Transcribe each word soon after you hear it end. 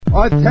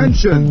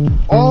Attention,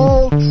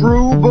 all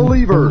true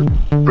believers.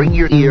 Bring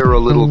your ear a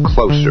little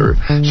closer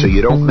so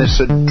you don't miss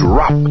a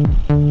drop.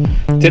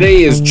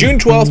 Today is June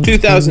 12th,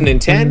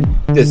 2010.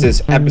 This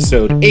is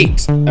episode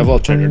 8 of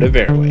Alternative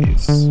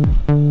Airwaves.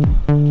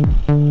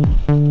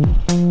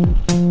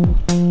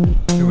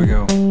 Here we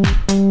go.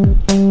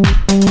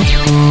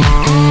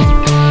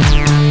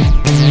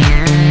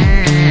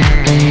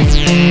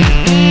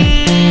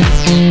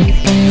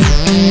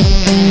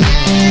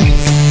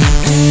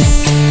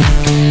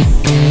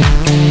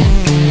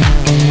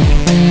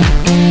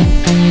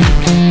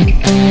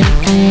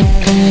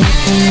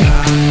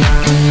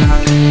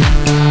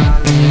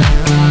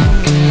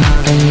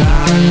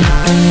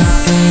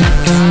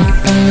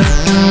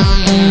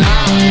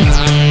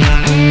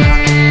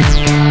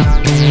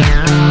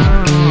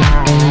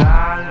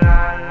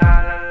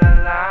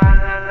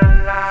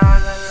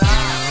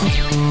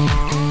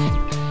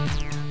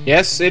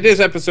 Yes, it is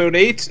episode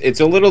 8. It's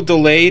a little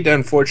delayed,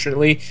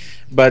 unfortunately,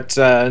 but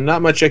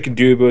not much I can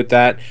do about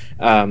that.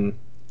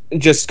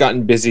 Just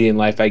gotten busy in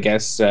life, I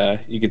guess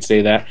you could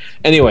say that.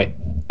 Anyway,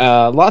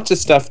 lots of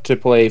stuff to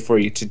play for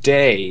you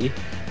today.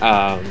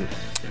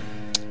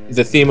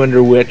 The theme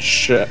under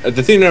which... I'm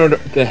going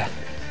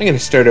to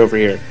start over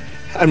here.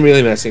 I'm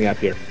really messing up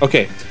here.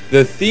 Okay,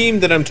 the theme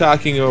that I'm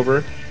talking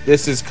over,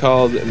 this is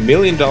called $1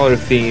 Million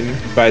Theme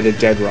by the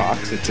Dead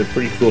Rocks. It's a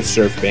pretty cool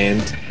surf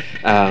band.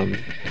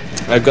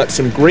 I've got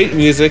some great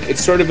music.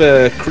 It's sort of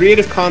a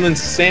Creative Commons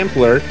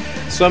sampler.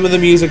 Some of the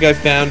music I've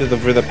found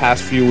over the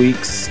past few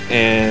weeks,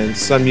 and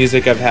some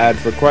music I've had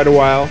for quite a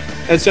while,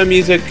 and some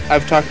music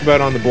I've talked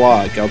about on the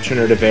blog,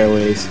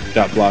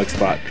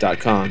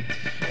 alternativeairways.blogspot.com.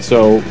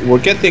 So we'll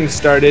get things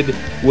started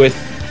with,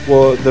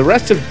 the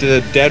rest of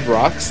the Dead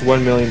Rocks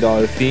 $1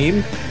 Million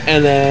Theme,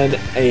 and then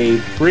a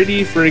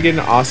pretty friggin'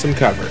 awesome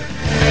cover.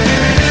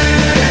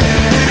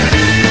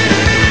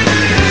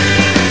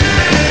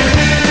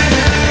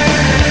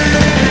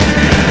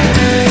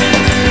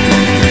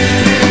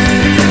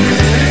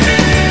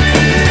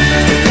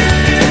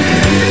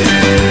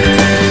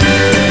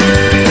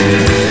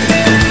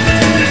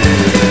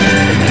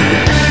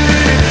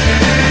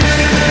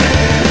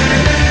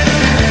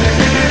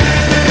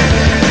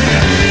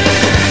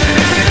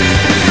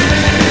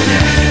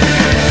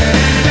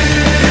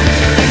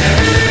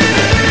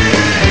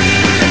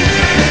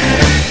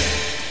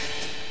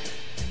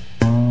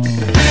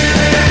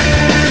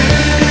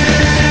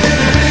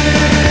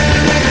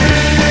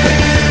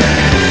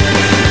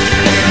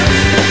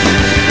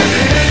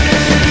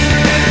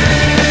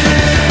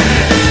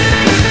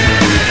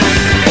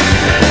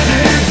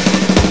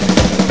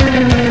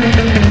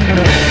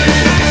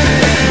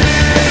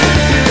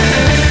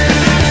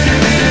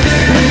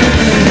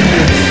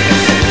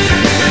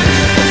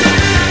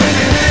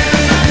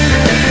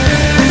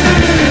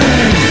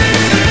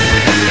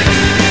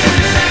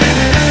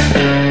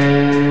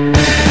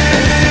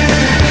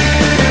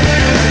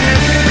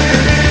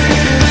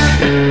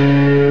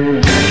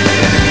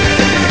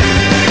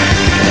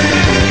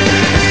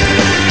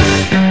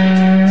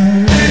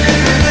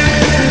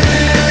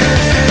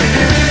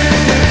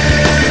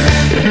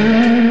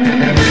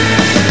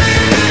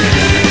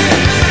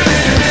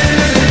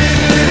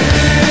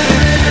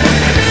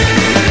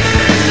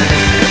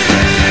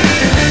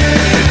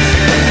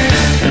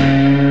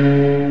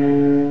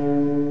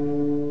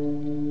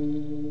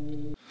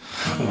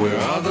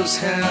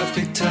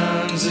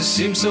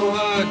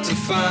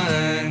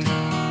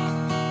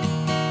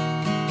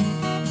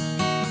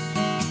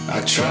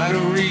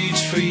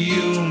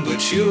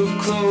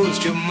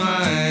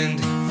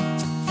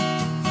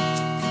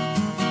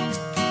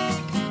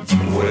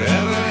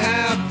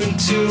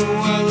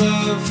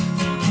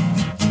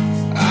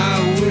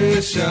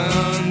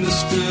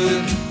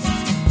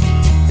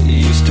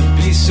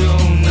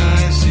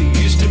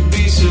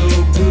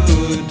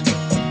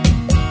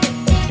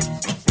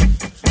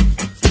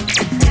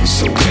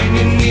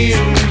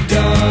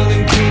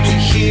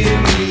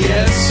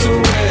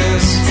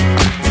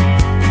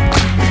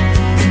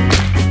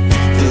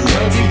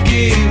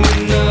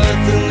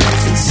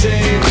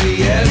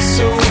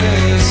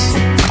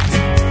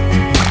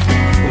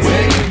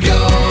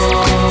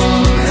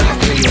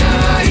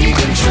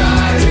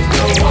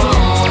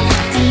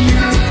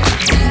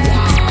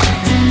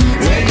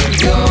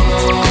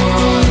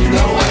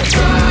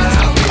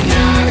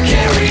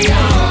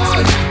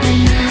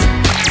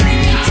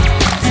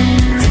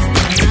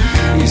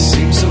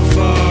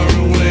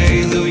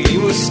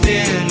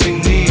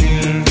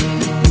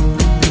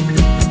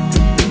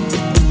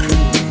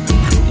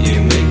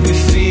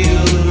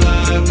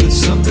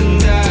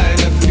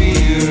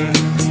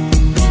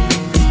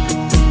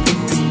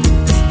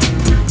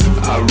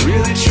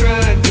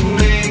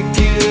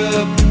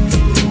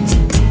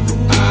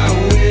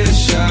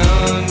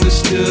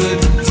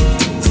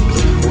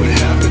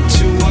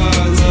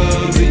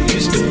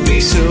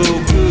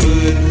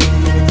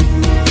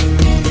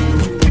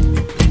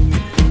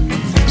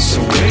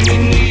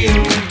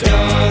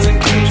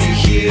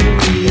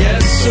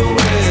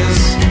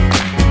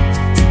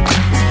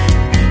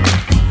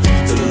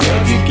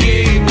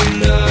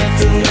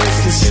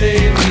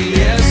 Save me.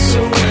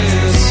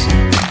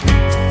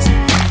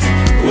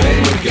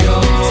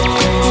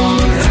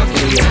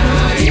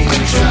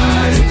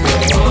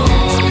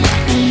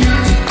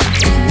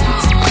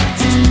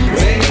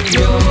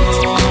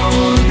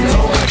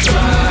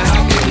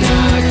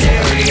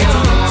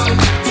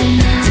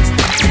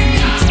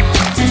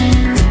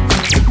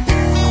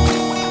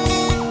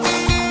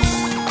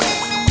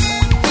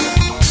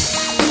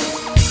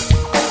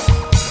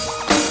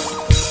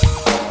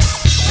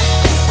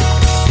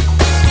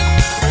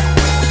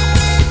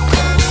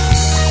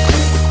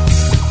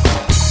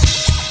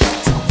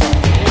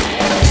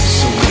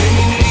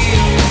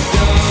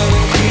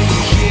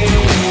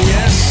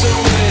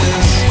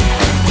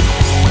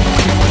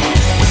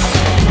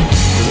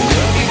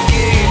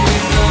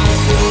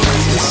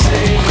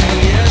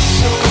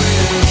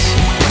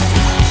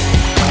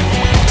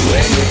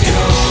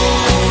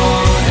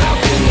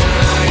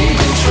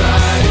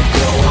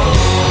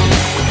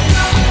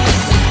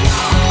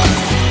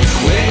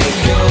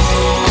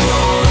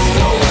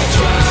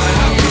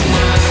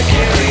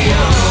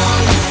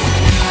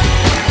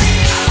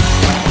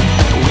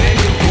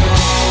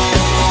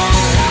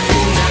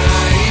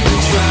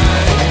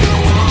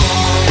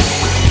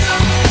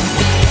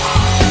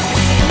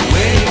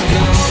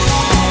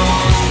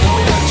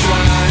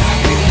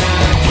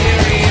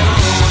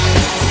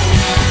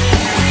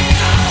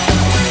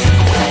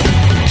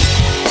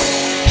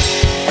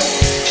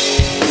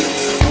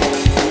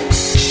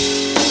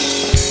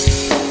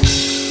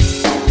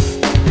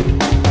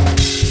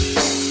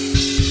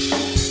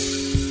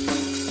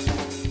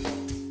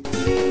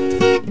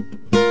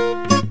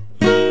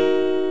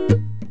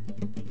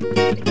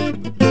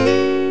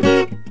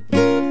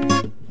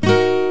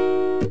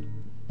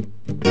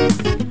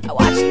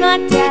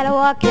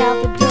 walk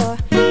out the door,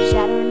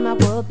 shattering my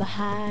world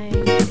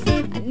behind.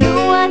 I knew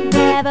I'd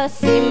never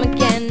see him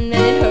again, and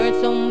it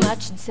hurt so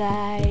much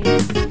inside.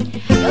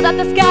 Yelled at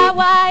the sky,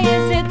 why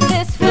is it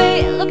this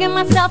way? Look at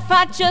myself,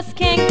 I just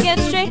can't get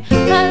straight.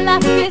 My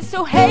life is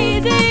so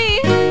hazy,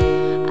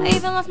 I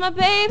even lost my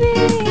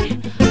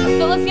baby. My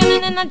soul is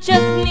yearning and I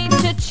just need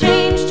to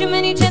change. Too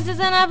many chances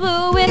and I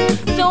blew it.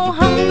 So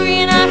hungry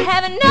and I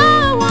have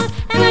no one,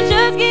 and I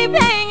just keep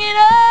hanging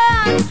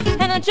on,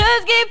 and I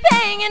just keep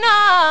hanging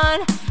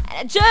on, and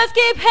I just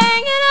keep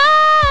hanging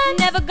on.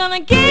 Never gonna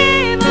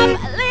give up,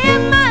 I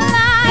live my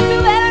life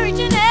to better each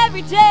and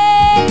every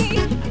day.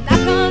 I'm not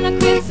gonna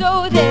quit,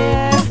 so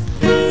there.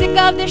 Sick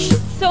of this shit,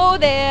 so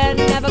there.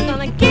 Never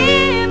gonna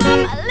give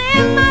up, I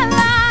live my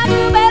life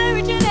to better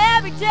each and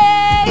every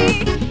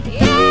day.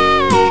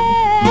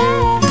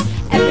 Yeah,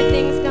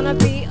 everything's gonna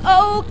be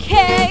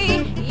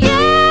okay.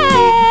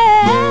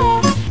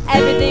 Yeah,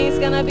 everything's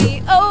gonna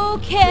be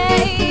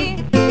okay.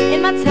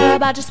 In my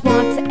tub, I just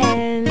want to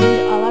end.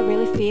 All I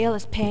really feel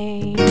is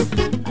pain.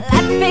 My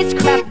life is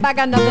crap, I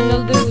got nothing to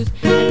lose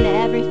and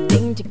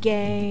everything to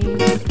gain.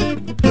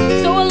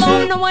 So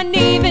alone, no one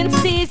even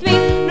sees me.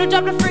 No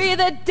job to free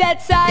the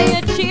debts I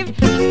achieved.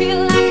 Just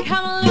feel like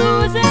I'm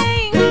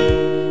losing.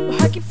 My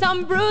heart keeps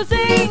on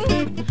bruising.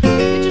 This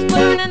bitch is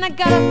blurring and I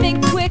gotta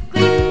think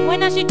quickly. Why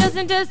now she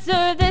doesn't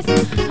deserve this?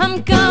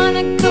 I'm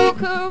gonna go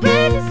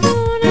crazy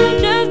soon, and I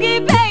just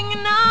keep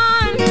hanging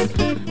on.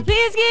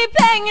 Please keep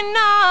hanging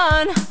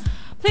on.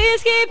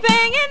 Please keep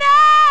hanging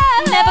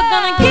on. Never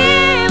gonna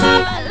give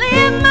up, I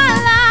live my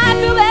life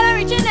to better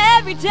each and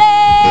every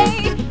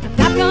day. I'm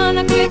not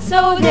gonna quit,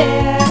 so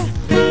there.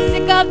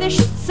 Sick of this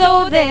shit,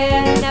 so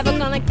there. Never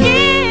gonna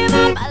give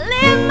up, I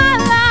live my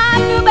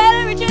life to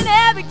better each and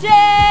every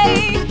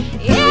day.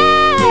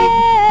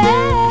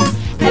 Yeah,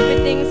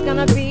 everything's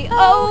gonna be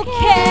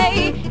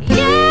okay.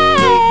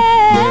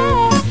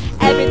 Yeah,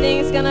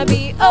 everything's gonna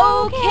be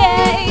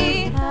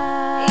okay.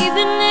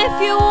 Even if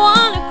you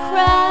wanna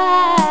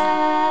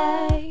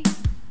cry,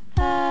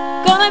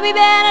 gonna be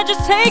better,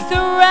 just take the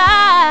ride.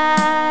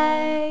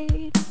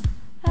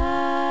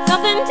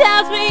 Something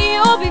tells me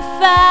you'll be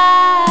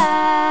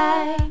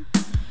fine.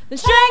 The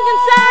strength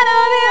inside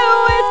of you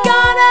is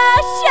gonna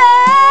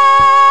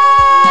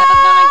shine. Never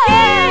gonna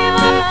give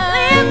up, I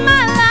live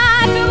my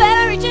life to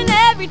better each and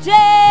every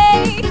day.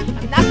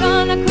 I'm not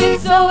gonna quit,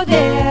 so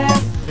there.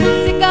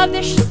 Sick of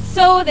this shit,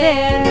 so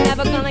there.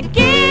 Never gonna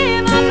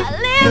give up, I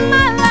live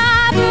my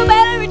life to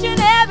better each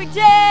and every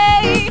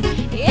day.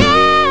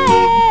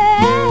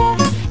 Yeah,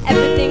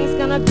 everything's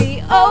gonna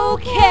be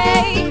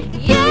okay.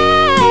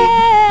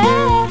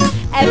 Yeah,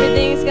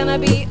 everything's gonna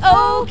be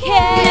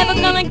okay. Never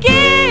gonna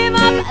give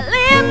up, I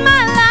live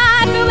my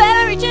life to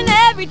better each and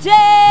every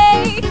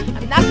day.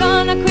 I'm not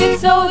gonna quit,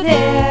 so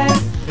there.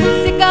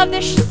 Sick of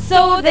this shit,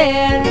 so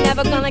there.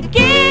 Never gonna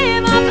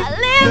give up, I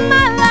live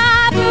my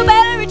life to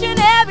better each and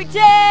every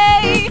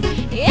day.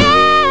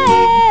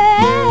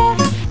 Yeah,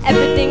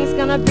 everything's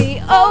gonna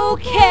be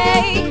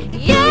okay.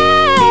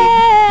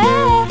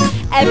 Yeah,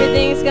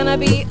 everything's gonna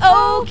be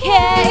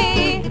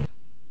okay.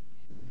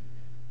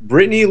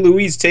 Brittany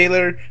Louise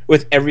Taylor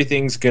with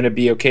Everything's Gonna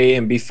Be Okay,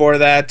 and before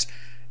that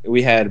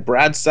we had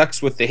Brad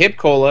Sucks with the Hip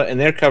Cola and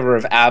their cover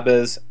of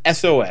ABBA's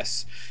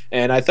SOS.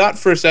 And I thought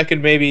for a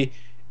second maybe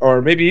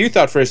you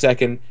thought for a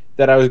second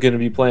that I was going to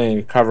be playing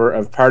a cover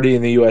of Party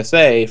in the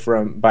USA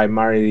by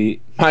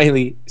Miley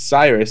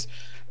Cyrus,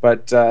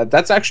 but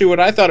that's actually what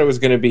I thought it was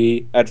going to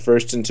be at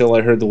first until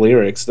I heard the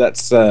lyrics.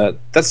 That's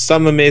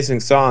some amazing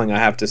song, I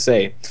have to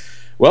say.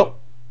 Well,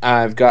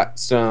 I've got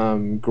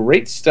some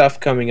great stuff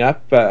coming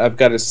up. I've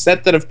got a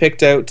set that I've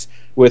picked out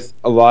with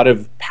a lot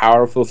of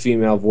powerful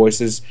female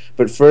voices,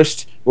 but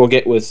first we'll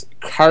get with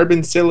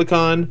Carbon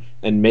Silicon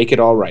and Make It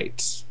All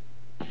Right.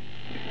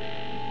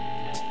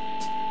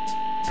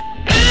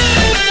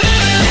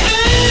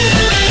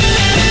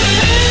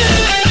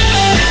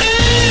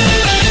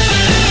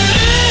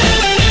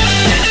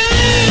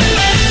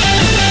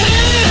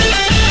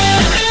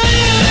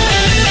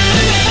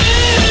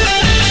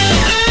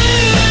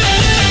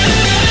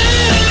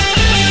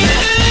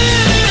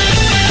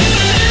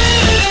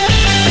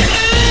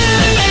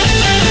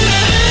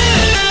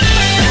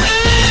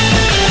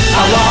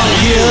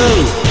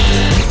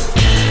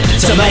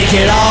 To make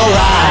it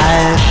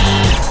alright,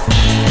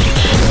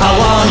 I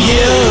want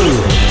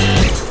you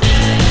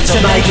to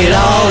make it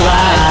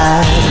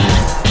alright.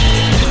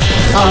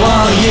 I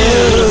want you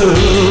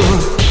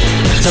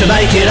to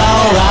make it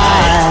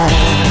alright.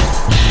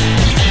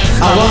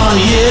 I want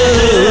you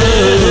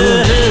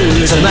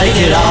to make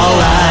it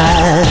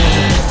alright.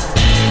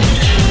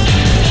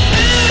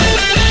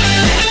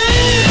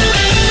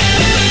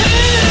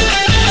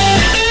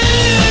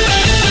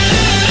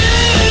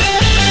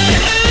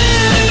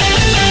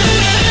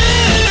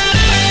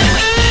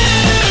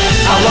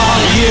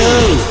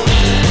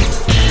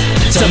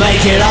 To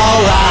make it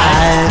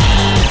alright,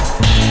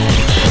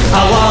 I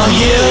want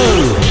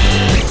you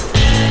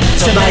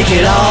to make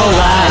it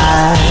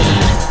alright.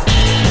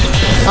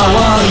 I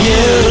want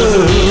you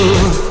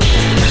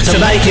to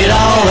make it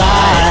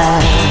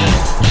alright.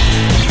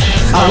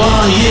 I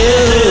want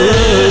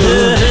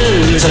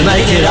you to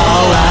make it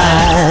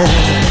alright.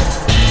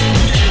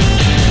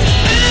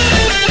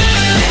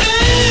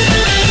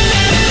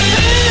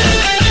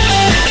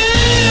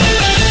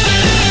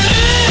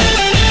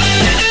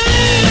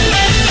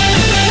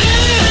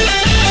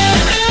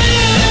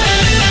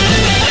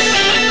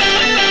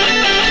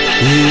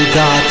 You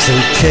got to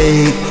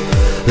keep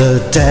the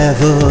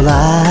devil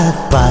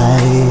at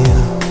bay.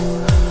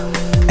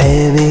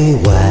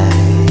 Anyway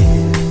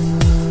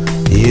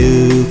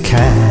you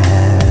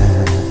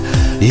can.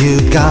 You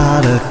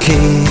gotta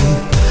keep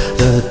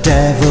the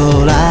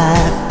devil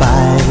at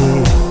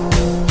bay.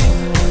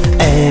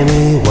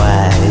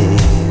 Anyway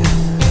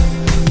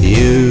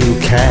you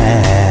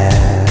can.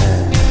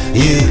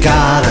 You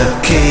gotta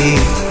keep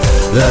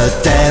the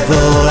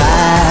devil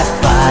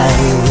at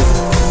bay.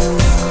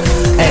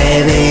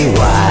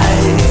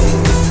 Anyway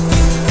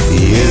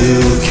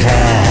you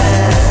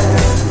can.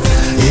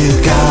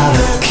 You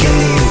gotta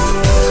keep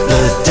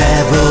the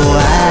devil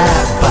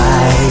at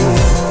bay.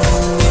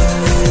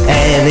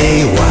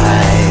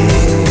 Anyway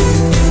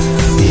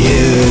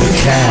you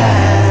can.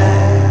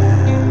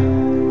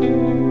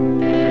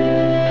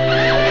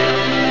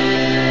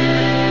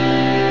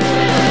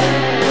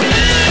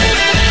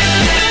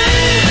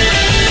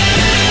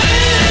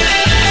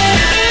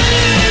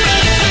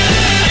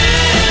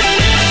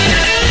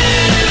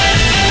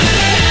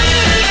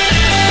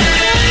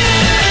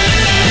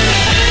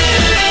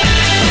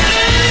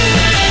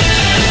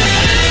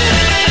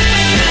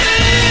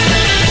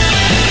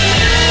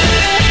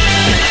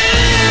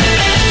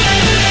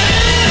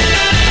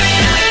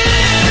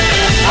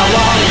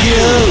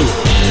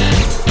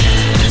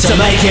 To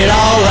make it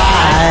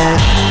alright.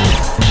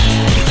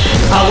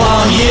 I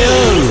want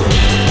you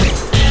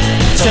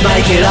to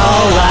make it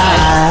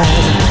alright.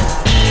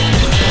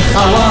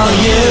 I want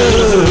you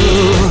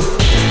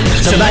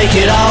to make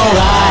it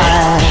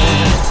alright.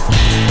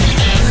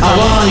 I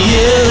want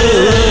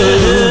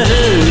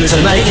you to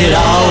make it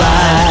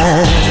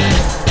alright.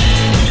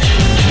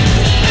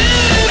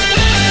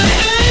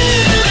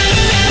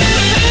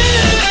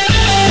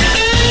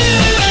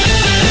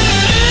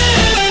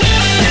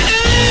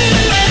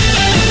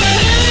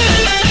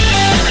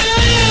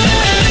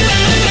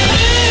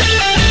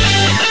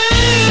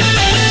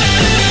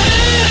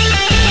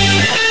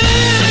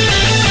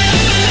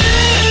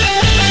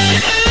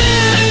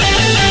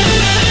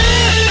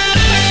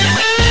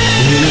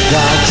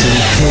 Got to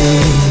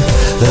keep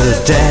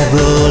the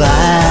devil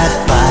at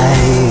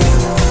bay.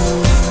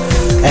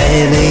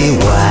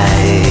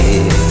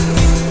 Anyway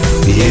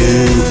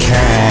you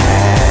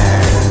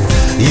can.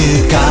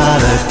 You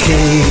gotta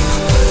keep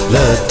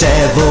the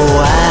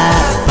devil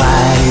at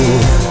bay.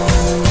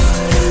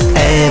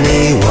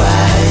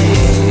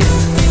 Anyway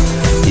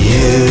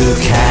you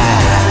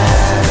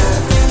can.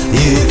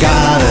 You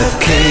gotta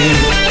keep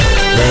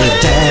the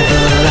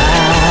devil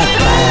at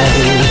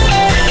bay.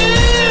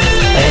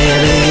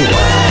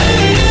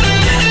 Anyway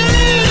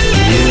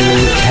you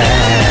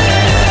can.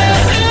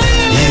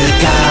 You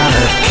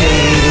gotta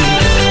keep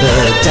the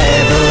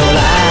devil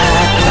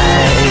at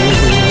bay.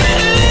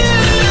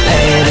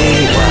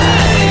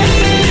 Anyway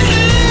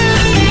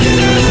you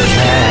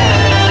can.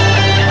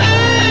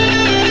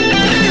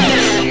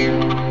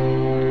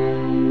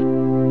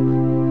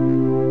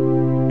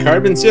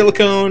 Carbon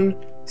Silicon,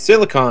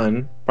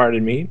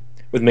 pardon me,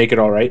 with Make It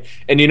Alright.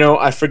 And you know,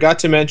 I forgot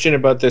to mention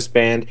about this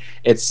band.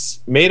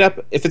 It's made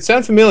up, if it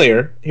sounds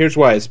familiar, here's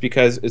why. It's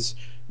because it's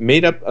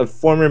made up of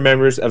former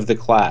members of The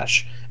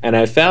Clash. And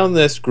I found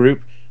this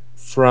group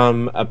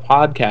from a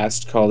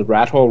podcast called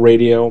Rat Hole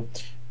Radio,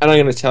 and I'm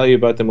going to tell you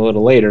about them a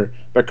little later.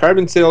 But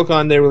Carbon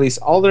Silicon, they release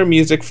all their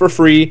music for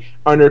free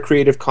under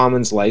Creative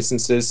Commons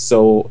licenses,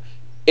 so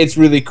it's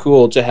really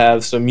cool to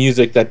have some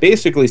music that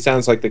basically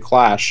sounds like The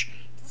Clash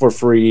for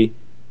free,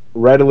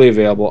 readily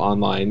available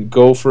online.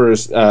 Go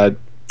to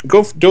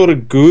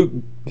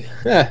Google.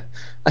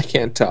 I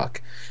can't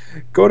talk.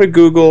 Go to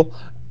Google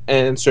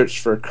and search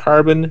for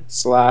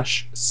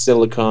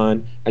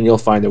Carbon/Silicon, and you'll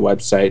find the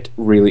website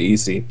really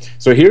easy.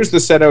 So here's the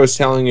set I was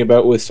telling you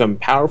about with some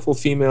powerful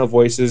female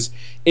voices.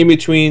 In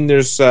between,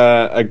 there's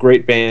a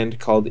great band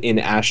called In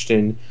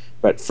Ashton.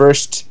 But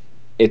first,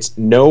 it's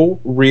No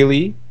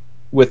Really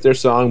with their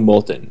song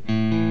Molten.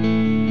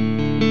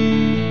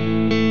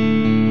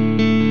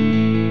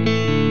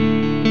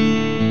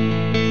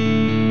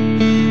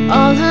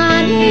 All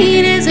I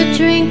need is a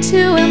drink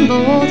to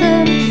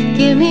embolden.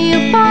 Give me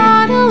a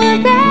bottle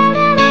of that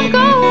and I'm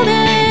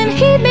golden.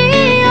 Heat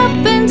me up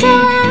until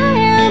I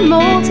am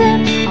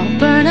molten. I'll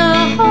burn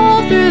a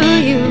hole through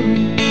you.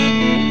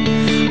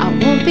 I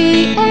won't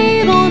be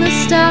able to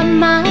stop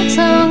my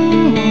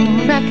tongue.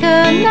 Won't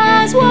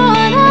recognize what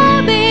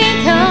I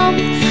become.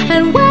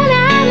 And when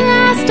at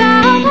last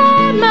I've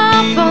had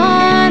my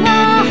fun,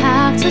 I'll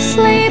have to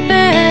sleep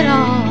it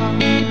off.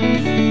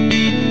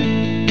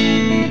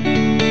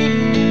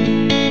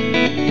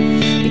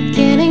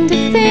 Beginning to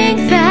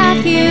think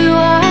that you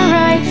are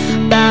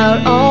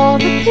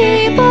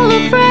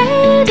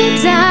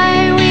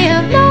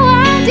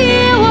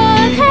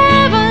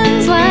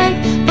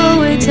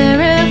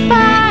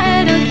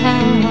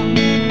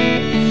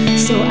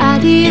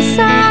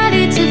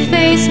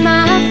face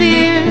my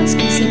fears,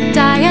 'cause I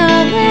die a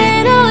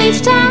little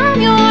each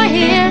time you're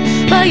here.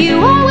 But you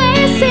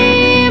always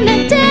seem to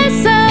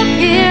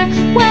disappear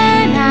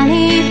when I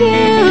need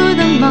you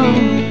the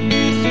most.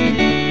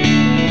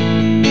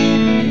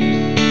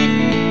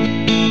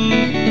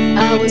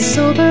 I was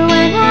sober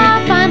when I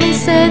finally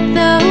said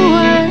the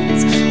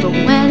words, but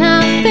when I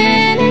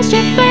finished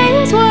your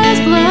face was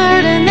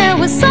blurred, and there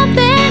was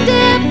something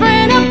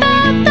different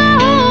about the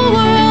whole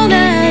world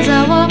as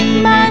I walked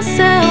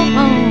myself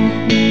home.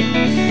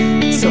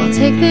 So I'll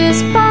take this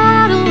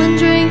bottle and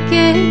drink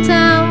it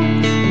down,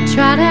 and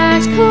try to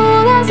act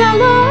cool as I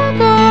look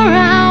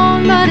around,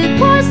 but it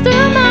pours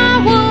through my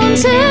wound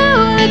to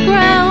the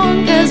ground,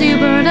 'cause you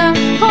burned a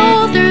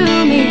hole through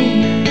me.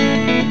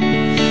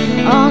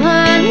 All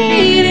I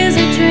need is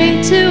a drink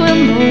to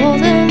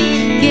embolden.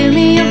 Give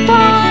me a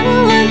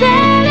bottle and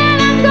then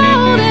I'm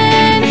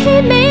golden.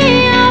 Heat me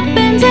up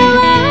until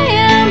I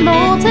am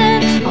molten.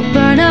 I'll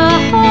burn a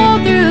hole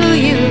through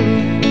you.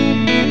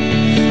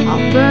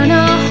 I'll burn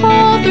a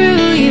hole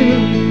through you.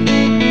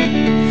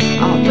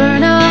 I'll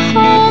burn a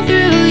hole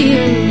through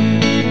you.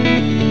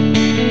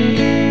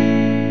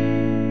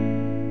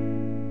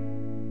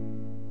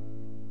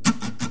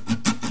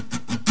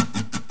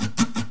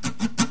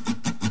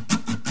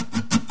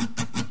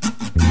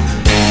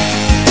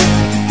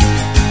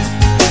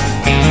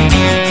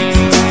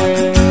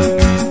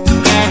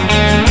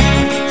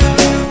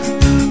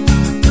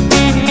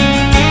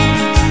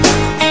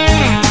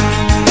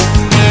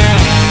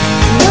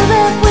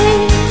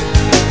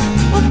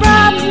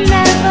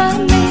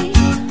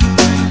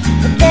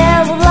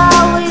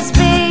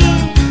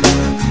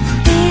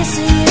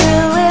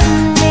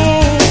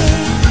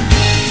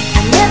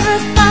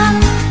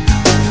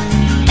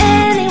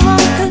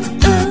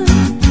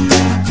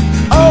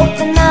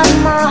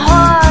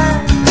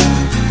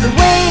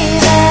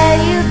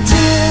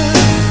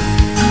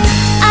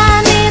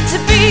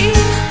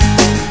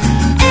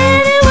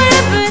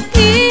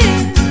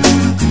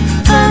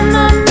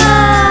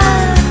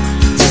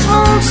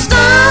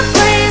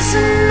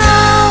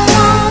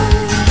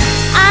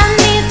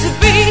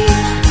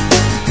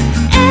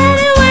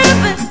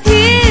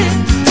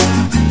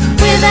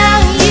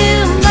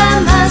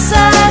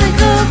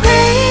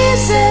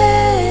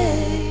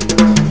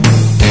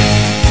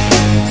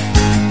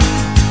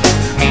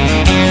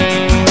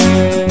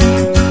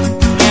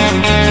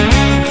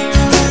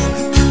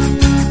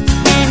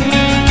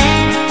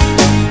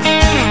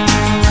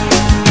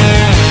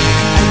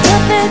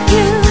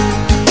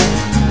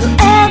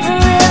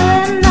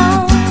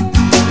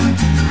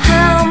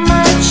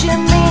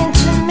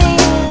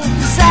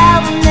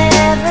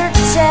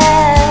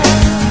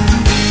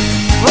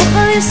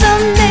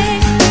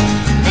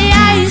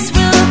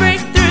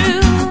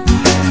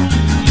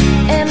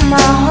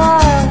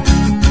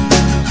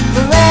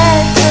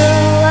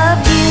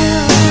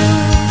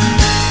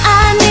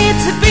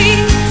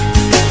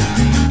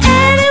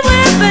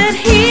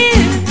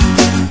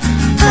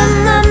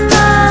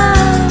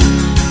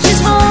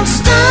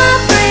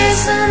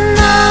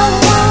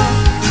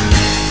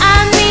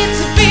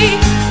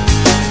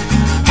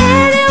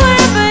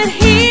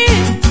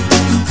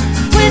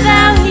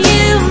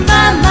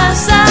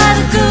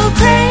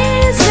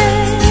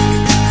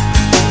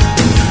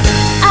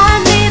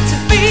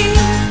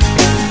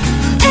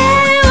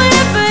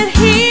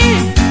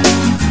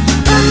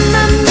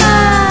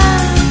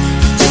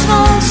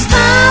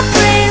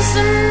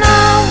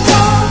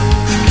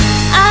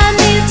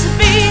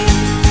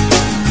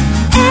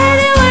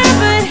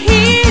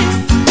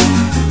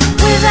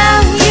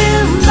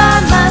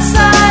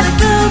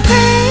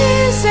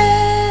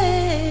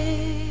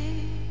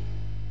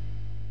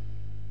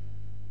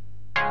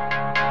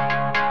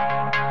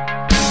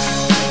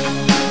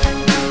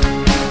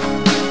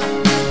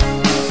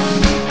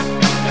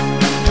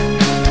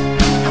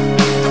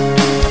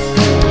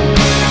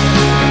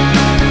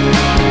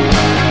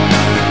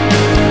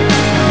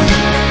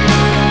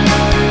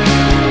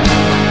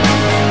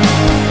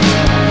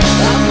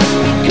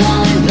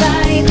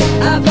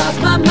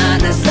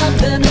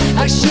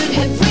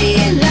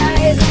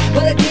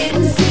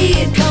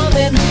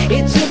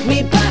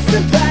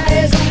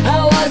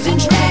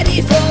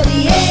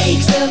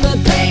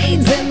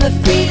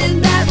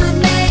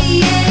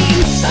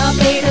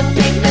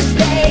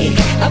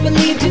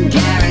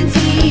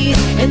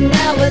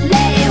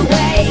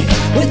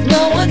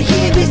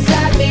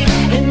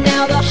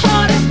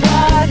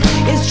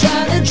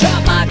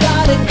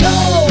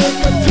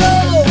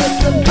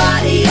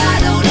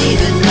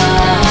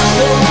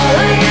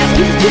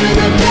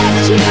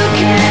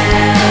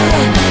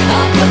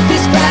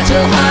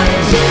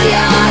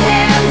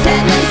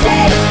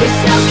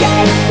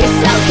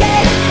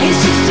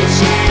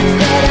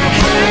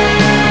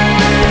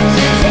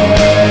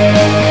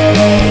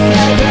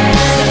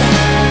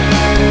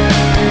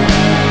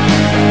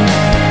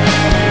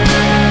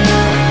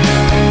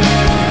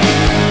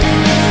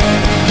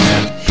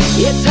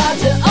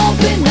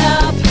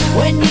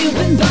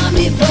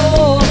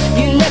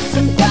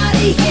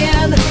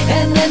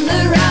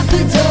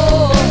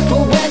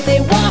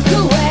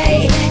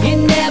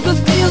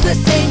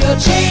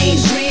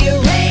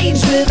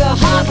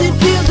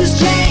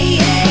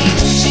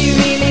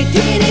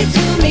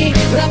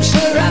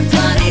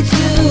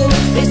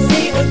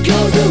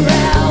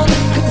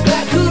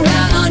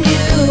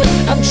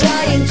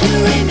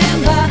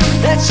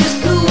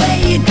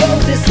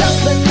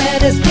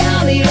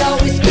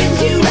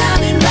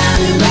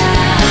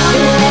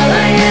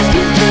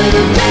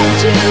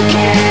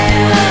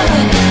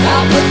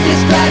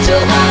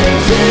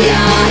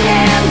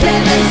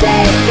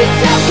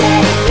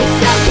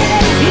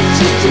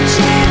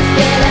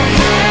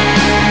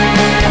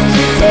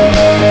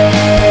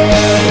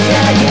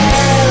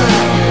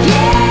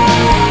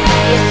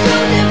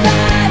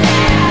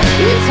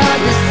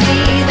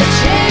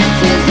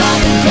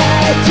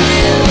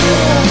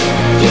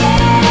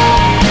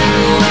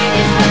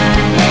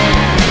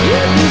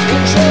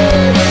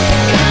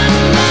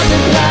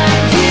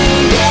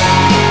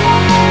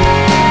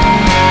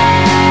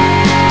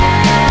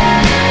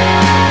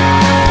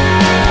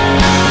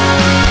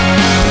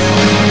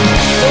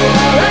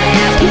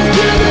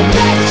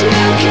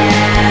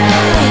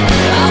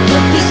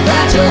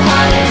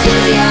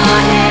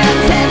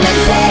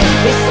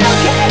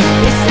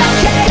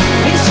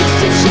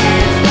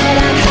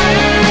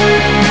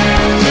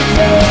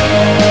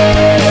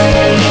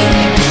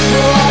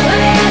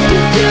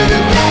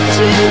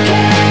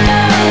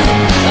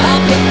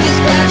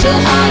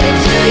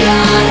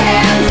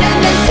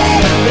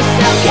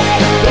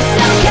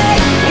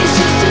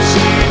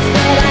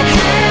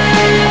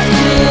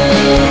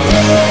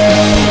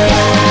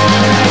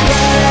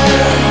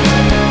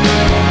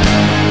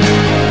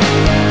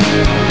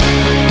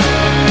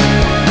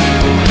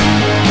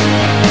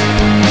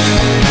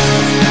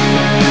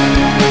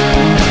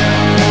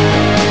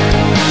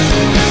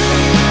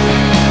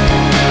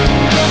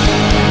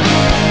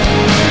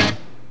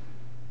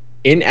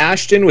 In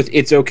Ashton with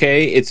It's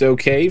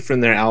Okay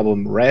from their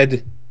album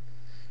Red.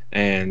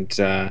 And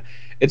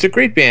it's a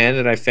great band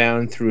that I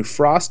found through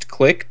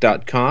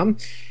frostclick.com.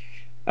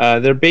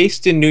 They're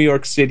based in New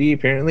York City,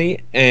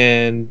 apparently,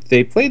 and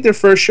they played their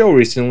first show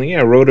recently.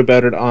 I wrote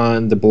about it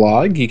on the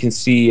blog. You can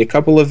see a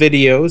couple of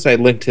videos. I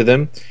linked to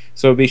them,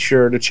 so be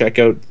sure to check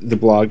out the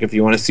blog if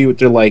you want to see what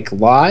they're like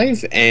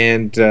live,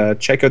 and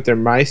check out their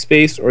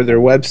MySpace or their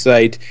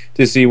website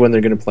to see when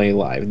they're going to play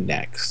live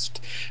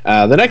next.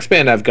 The next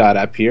band I've got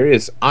up here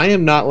is I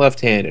Am Not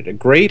Left-Handed, a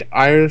great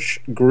Irish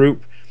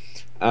group.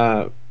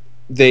 I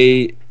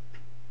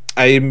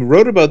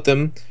wrote about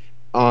them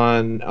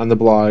on the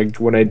blog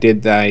when I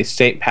did the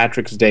St.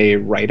 Patrick's Day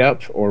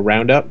write-up or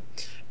roundup.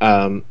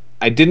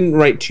 I didn't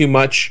write too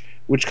much,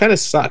 which kind of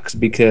sucks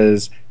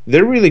because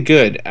they're really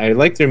good. I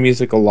like their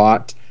music a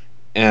lot.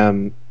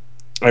 I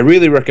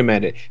really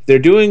recommend it. They're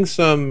doing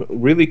some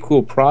really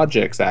cool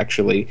projects,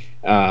 actually,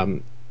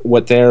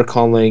 what they're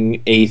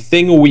calling a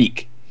thing a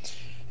week.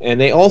 And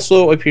they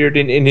also appeared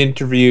in an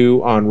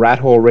interview on Rat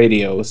Hole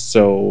Radio,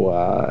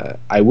 so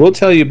I will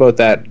tell you about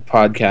that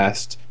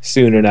podcast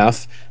soon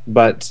enough,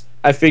 but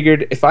I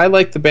figured if I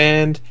like the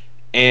band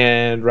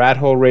and Rat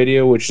Hole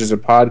Radio, which is a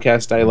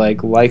podcast I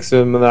like, likes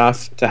them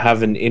enough to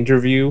have an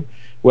interview,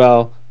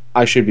 well,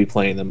 I should be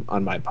playing them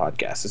on my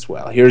podcast as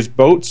well. Here's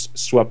Boats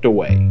Swept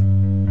Away.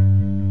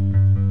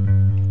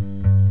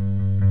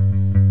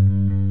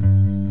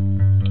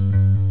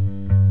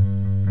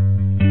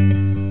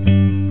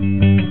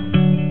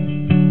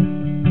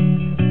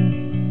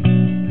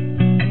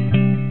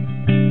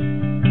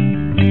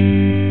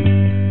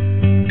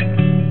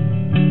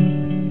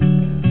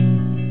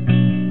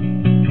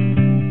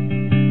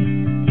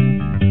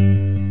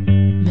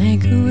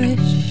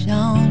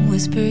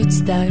 Whispered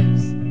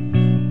stars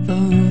for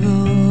a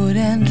road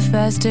and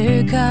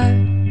faster car,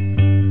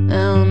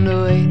 and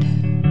wait,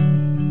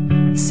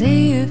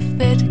 see if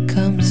it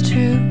comes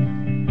true.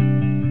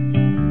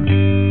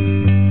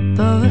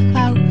 For a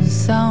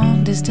house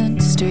on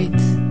distant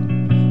streets,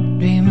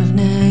 dream of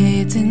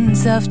nights in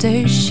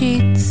softer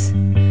sheets.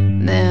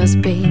 There's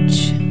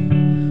beach,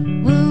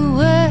 we'll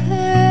wait.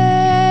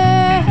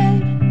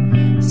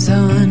 So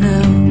I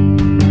know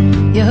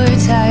you're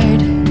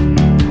tired,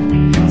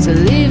 so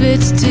leave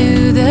it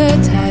to the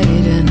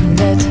tide and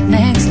that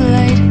next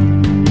light.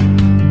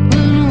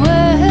 When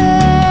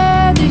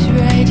weather's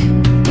right,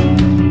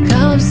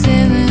 come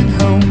sailing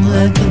home,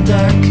 let the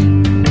dark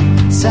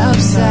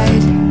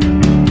subside.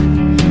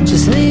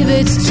 Just leave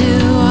it to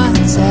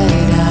one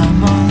side,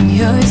 I'm on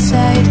your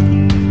side.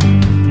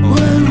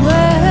 When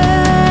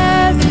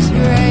weather's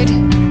right,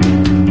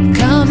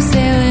 come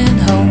sailing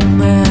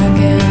home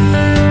again.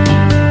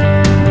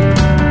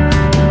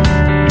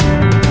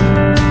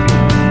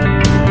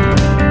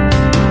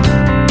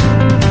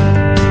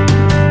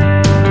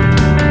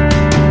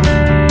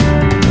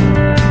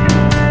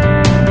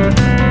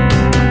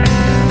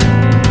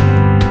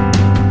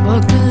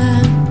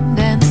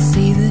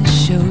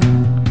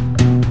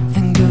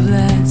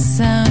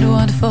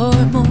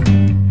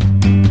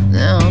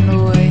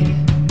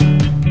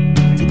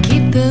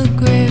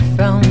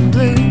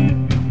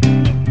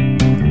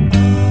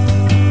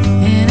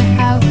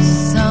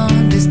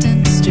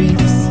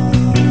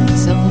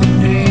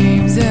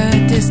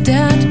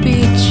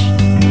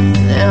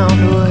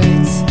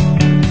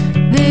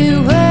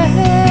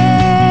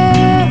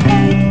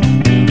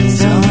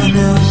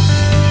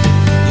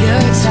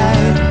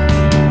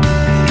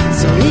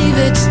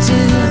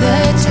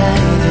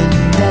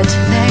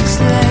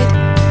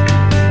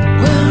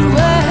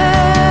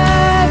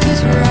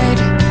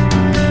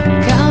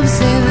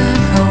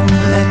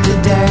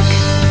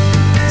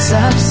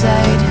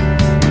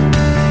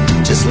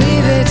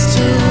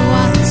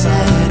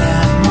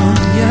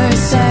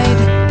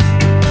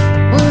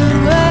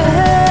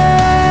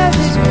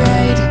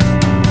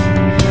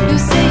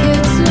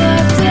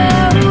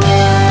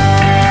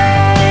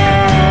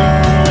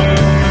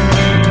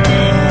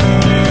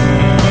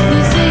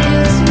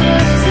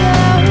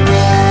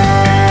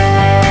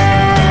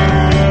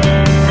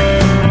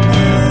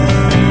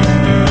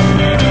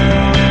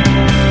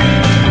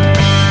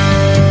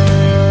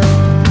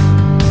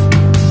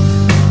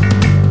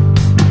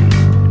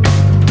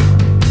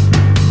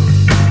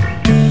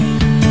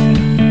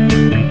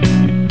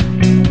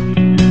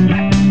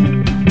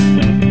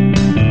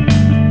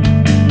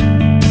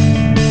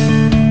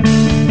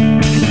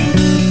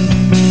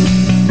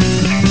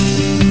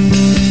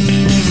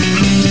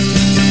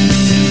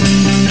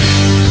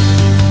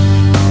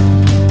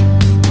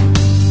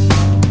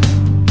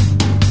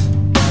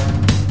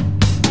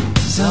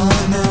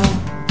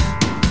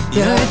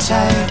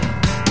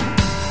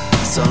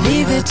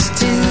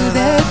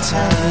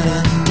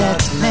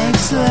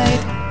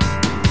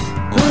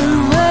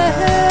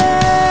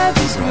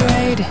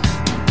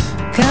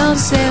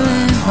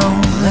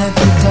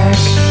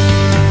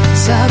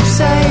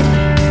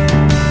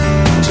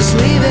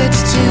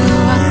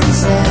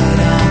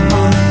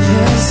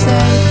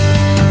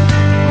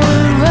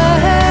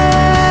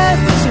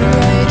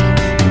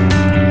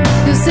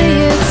 See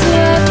it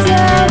swept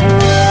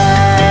away.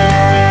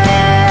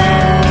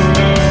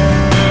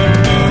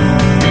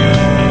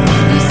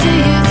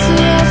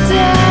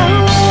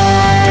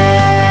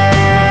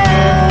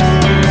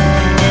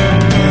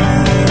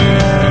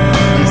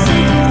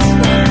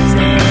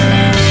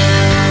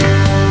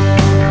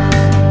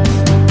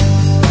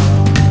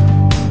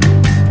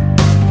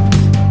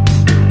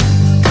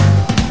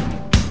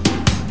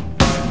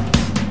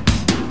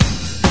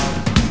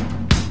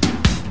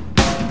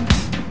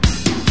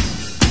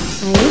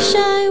 I wish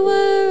I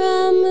were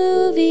a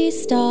movie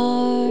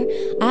star.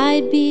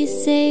 I'd be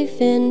safe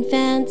in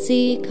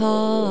fancy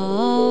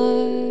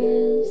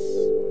cars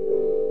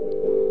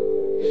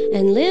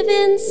and live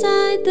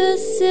inside the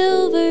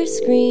silver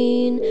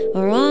screen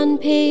or on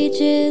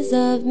pages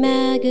of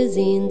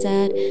magazines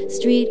at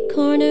street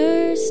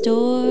corner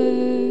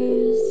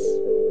stores.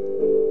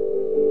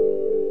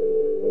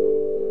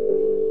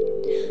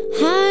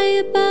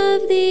 High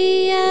above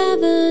the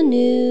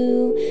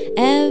avenue,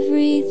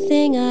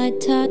 everything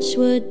I'd touch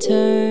would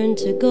turn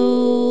to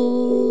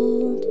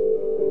gold.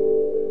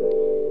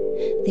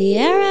 The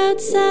air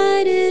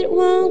outside, it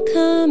won't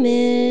come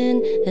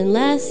in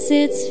unless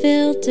it's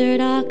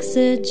filtered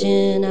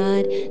oxygen.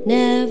 I'd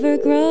never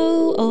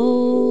grow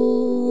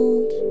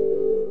old.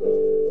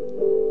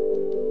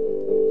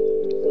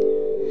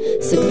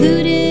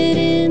 Secluded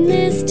in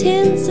this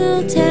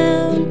tinsel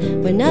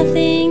town where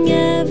nothing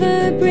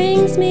ever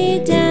brings me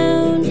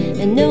down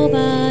and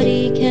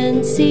nobody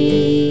can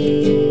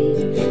see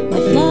my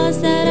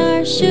flaws that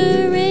are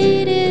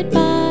charaded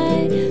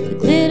by the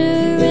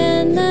glitter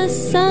and the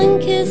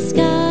sun-kissed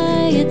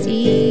sky. It's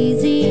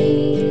easy.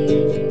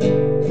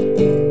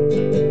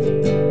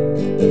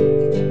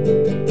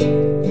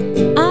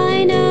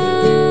 I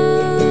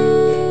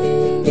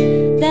know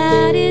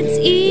that it's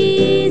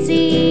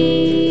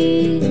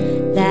easy,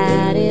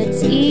 that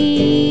it's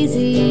easy.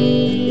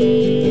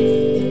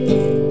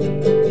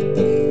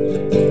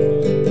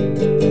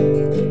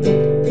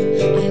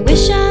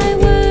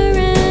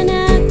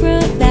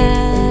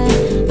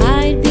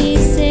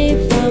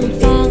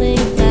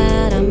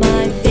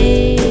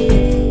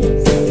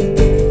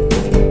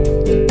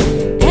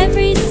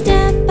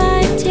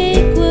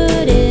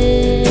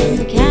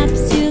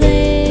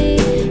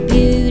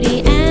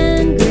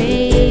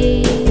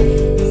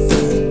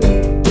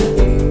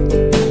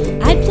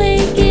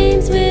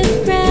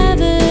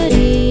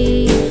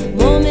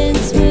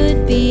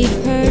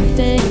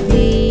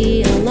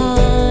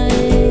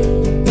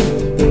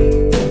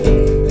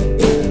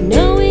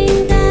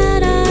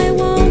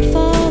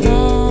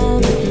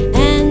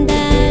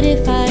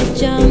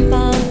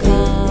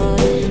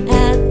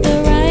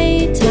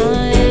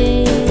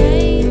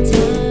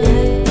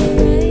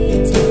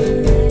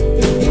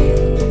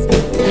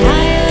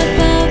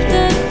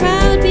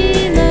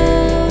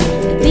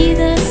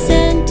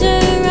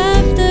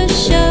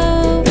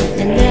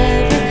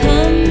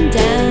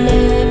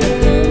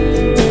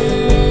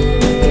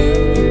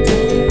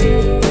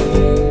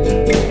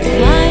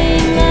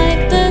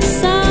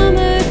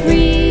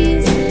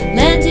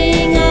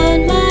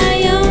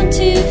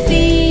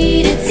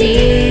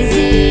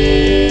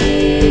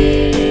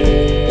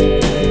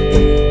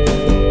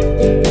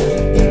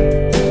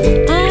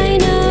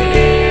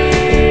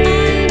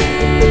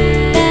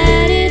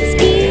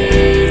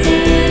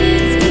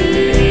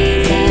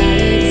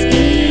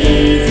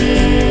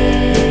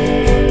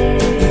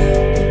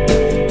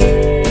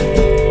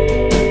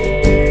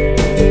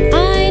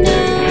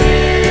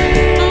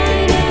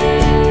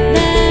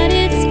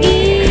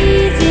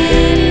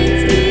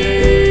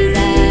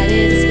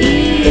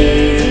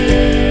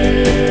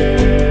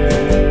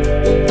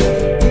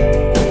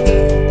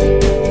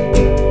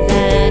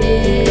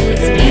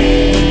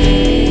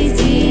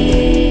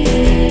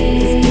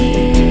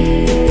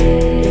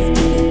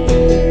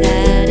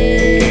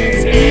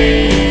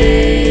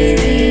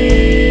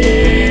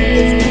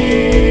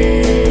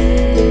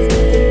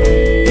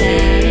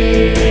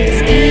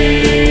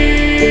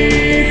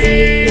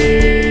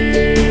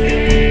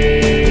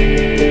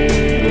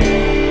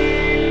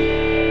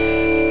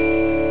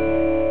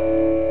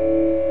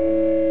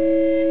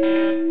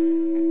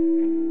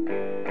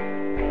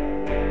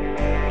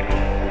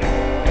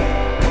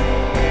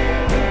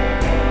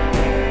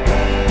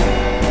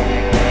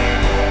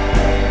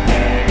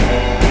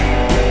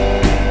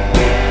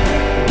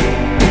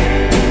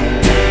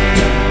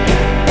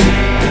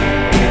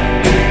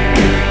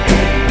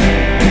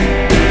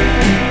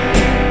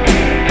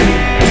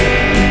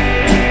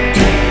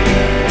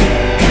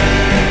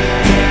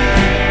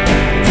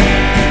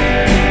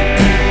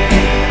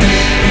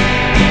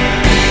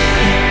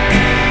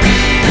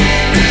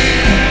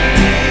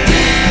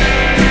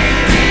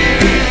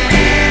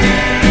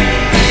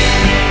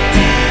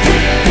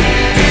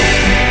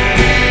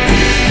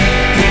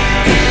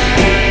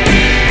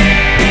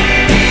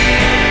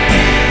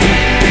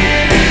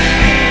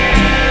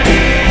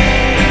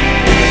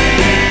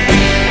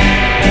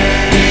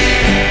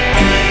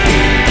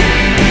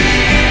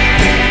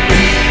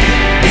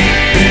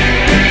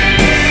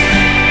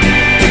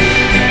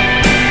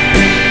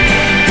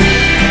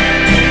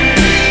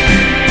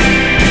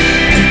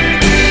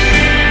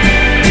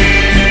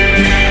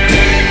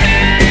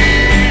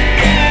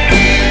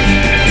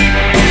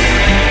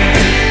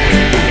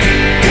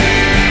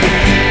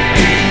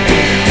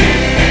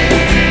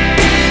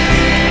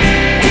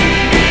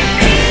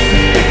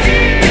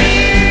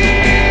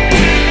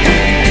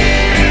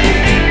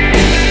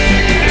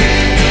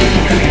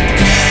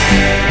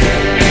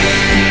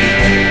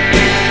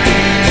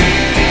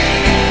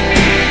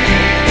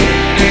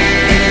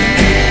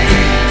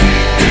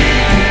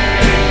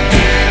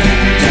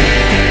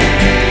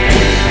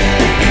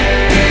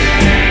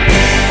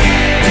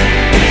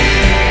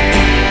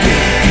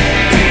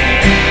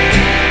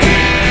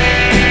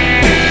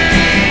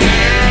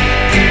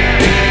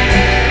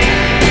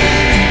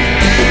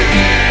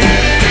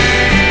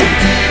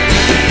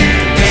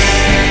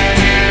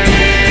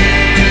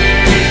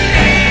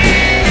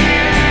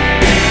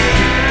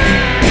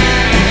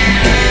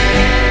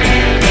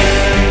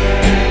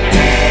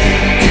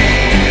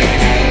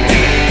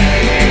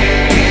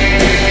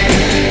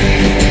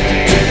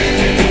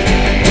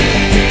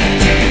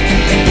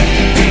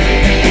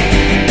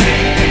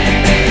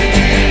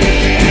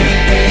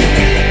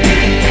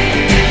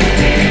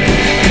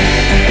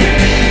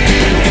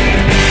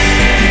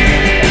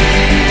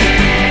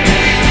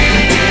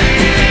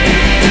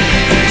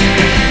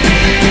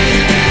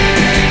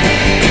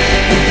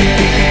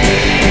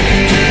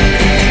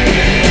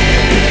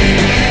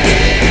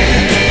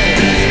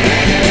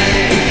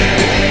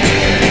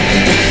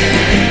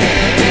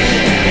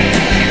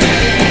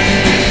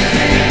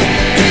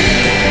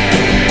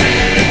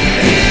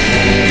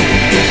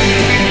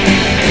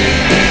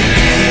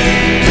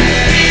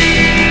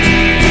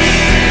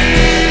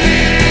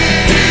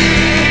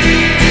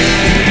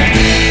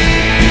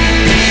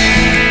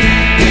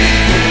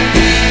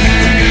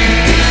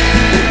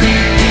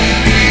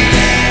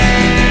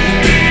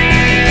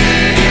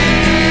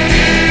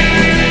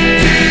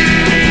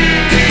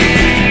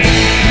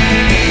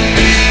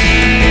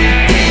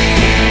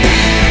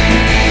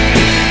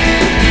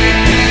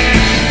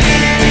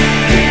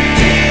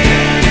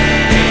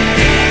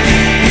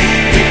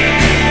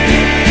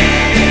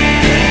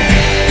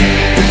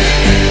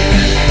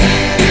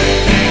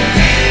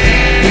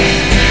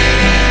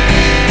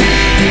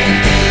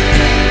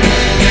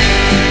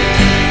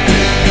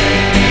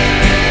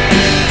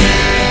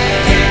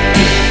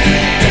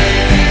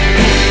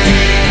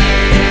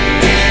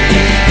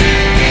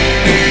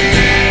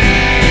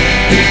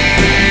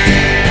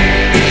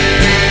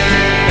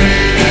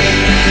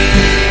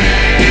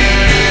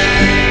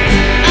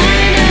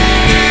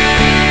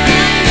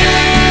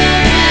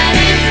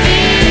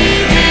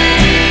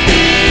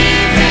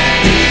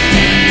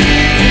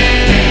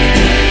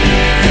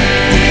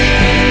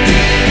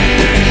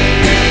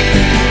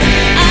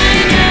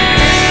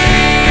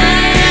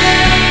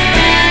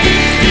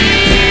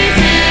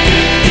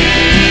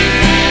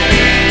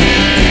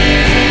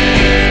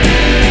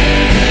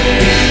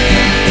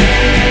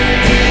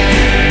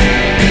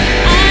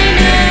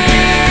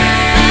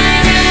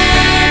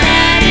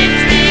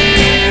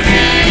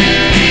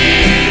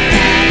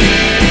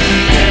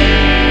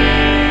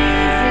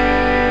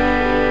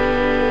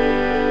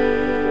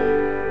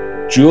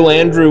 Jewel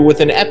Andrew with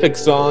an epic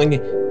song,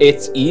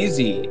 It's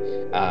Easy.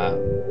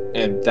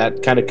 And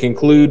that kind of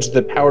concludes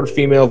the powered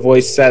female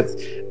voice set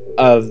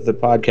of the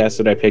podcast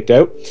that I picked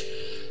out.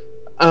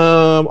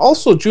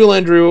 Also, Jewel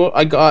Andrew,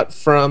 I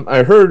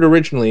heard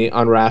originally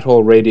on Rat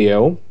Hole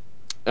Radio.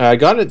 I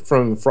got it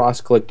from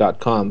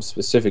frostclick.com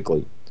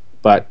specifically.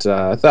 But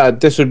I thought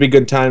this would be a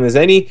good time as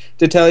any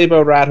to tell you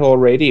about Rat Hole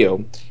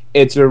Radio.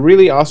 It's a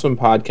really awesome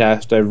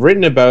podcast. I've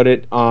written about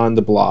it on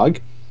the blog,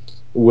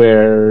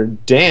 where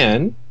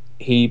Dan,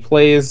 he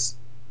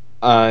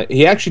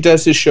actually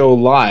does his show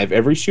live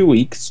every 2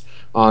 weeks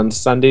on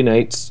Sunday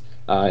nights.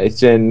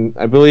 It's in,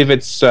 I believe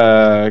it's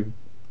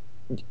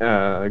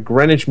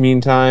Greenwich Mean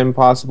Time,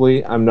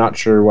 possibly. I'm not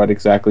sure what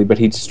exactly, but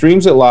he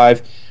streams it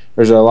live.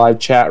 There's a live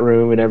chat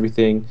room and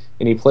everything,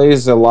 and he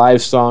plays a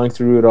live song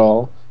through it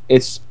all.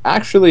 It's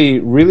actually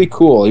really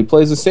cool. He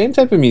plays the same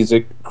type of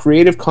music,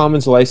 Creative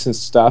Commons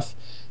licensed stuff,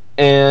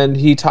 and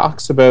he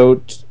talks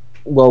about,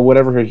 well,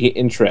 whatever his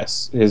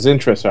interests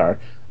are.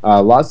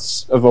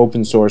 Lots of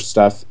open source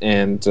stuff,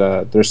 and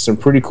there's some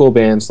pretty cool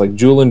bands like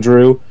Jewel and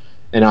Drew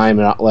and I Am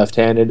Not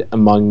Left-Handed,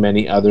 among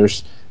many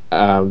others.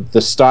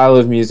 The style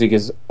of music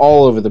is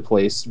all over the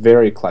place,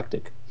 very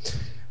eclectic.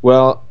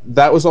 Well,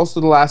 that was also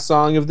the last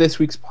song of this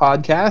week's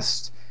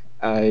podcast.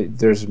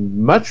 There's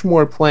much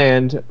more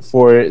planned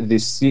for the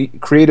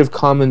Creative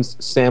Commons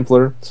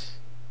sampler.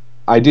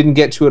 I didn't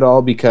get to it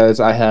all because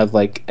I have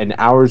like an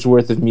hour's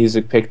worth of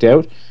music picked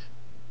out.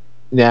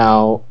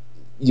 Now,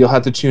 you'll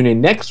have to tune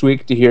in next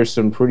week to hear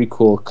some pretty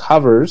cool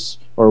covers,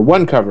 or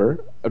one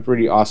cover, a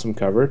pretty awesome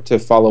cover, to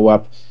follow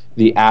up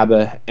the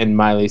ABBA and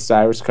Miley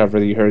Cyrus cover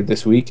that you heard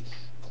this week,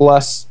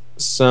 plus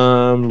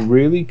some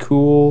really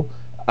cool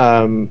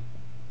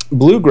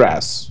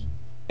bluegrass.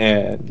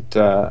 And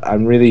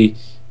I'm really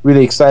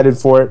excited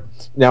for it.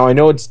 Now, I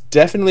know it's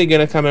definitely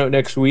going to come out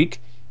next week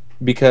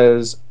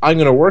because I'm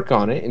going to work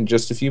on it in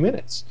just a few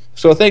minutes.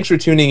 So thanks for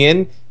tuning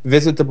in.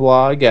 Visit the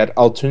blog at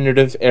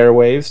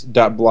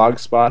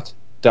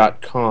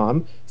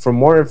alternativeairwaves.blogspot.com for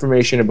more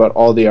information about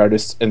all the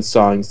artists and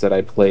songs that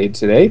I played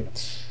today.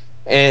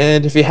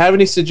 And if you have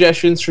any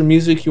suggestions for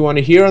music you want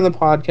to hear on the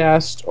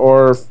podcast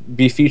or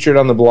be featured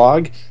on the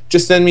blog,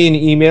 just send me an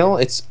email.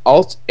 It's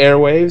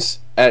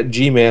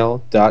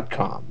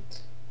altairwaves@gmail.com.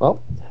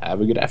 Well,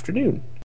 have a good afternoon.